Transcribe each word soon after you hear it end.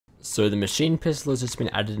So the machine pistol has just been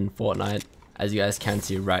added in Fortnite, as you guys can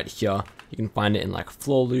see right here. You can find it in like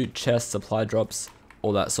floor loot, chests, supply drops,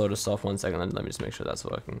 all that sort of stuff. One second, let me just make sure that's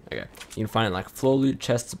working. Okay, you can find it in like floor loot,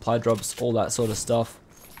 chests, supply drops, all that sort of stuff.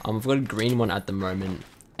 I've got a green one at the moment,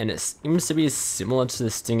 and it seems to be similar to the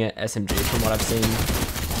Stinger SMG from what I've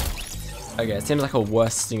seen. Okay, it seems like a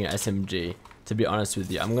worse Stinger SMG, to be honest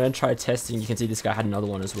with you. I'm going to try testing. You can see this guy had another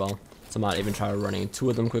one as well, so I might even try running two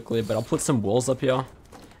of them quickly, but I'll put some walls up here,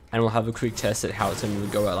 and we'll have a quick test at how it's going to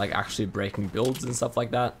go at like actually breaking builds and stuff like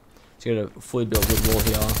that. So you got a fully built wood wall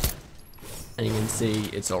here, and you can see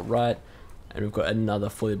it's alright. And we've got another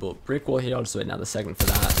fully built brick wall here. I'll just wait another second for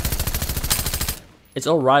that. It's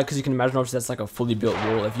alright because you can imagine obviously that's like a fully built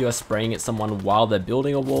wall. If you are spraying at someone while they're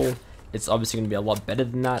building a wall, it's obviously going to be a lot better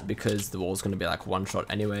than that because the wall is going to be like one shot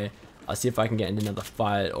anyway. I'll see if I can get into another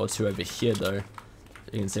fight or two over here though.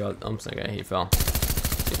 You can see, okay, he fell.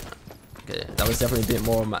 Okay, that was definitely a bit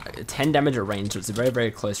more 10 damage at range, so it's a very,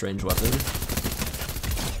 very close range weapon.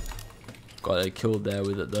 Got a kill there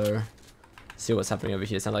with it though. See what's happening over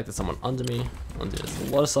here. Sounds like there's someone under me. There's a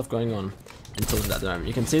lot of stuff going on until that moment.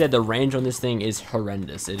 You can see that the range on this thing is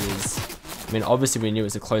horrendous. It is, I mean, obviously we knew it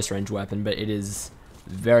was a close range weapon, but it is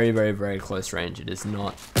very, very, very close range. It is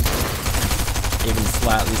not even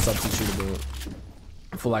slightly substitutable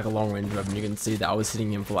for like a long range weapon. You can see that I was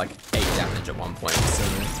hitting him for like 8 damage at one point. So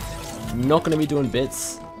I'm not going to be doing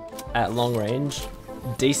bits at long range.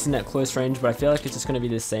 Decent at close range, but I feel like it's just going to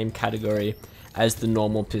be the same category as the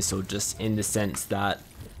normal pistol, just in the sense that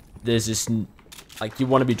there's just like you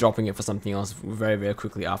want to be dropping it for something else very, very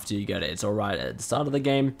quickly after you get it. It's alright at the start of the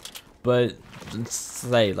game, but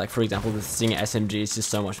say like for example the Stinger SMG is just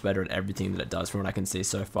so much better at everything that it does from what I can see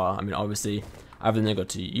so far. I mean obviously I've only got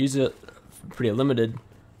to use it pretty limited,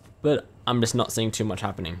 but I'm just not seeing too much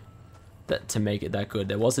happening that to make it that good.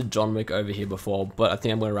 There was a John Wick over here before, but I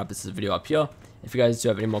think I'm going to wrap this video up here. If you guys do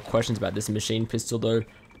have any more questions about this machine pistol though,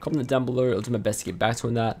 comment down below. I'll do my best to get back to you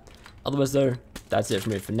on that. Otherwise though, that's it for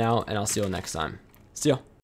me for now, and I'll see you all next time. See ya.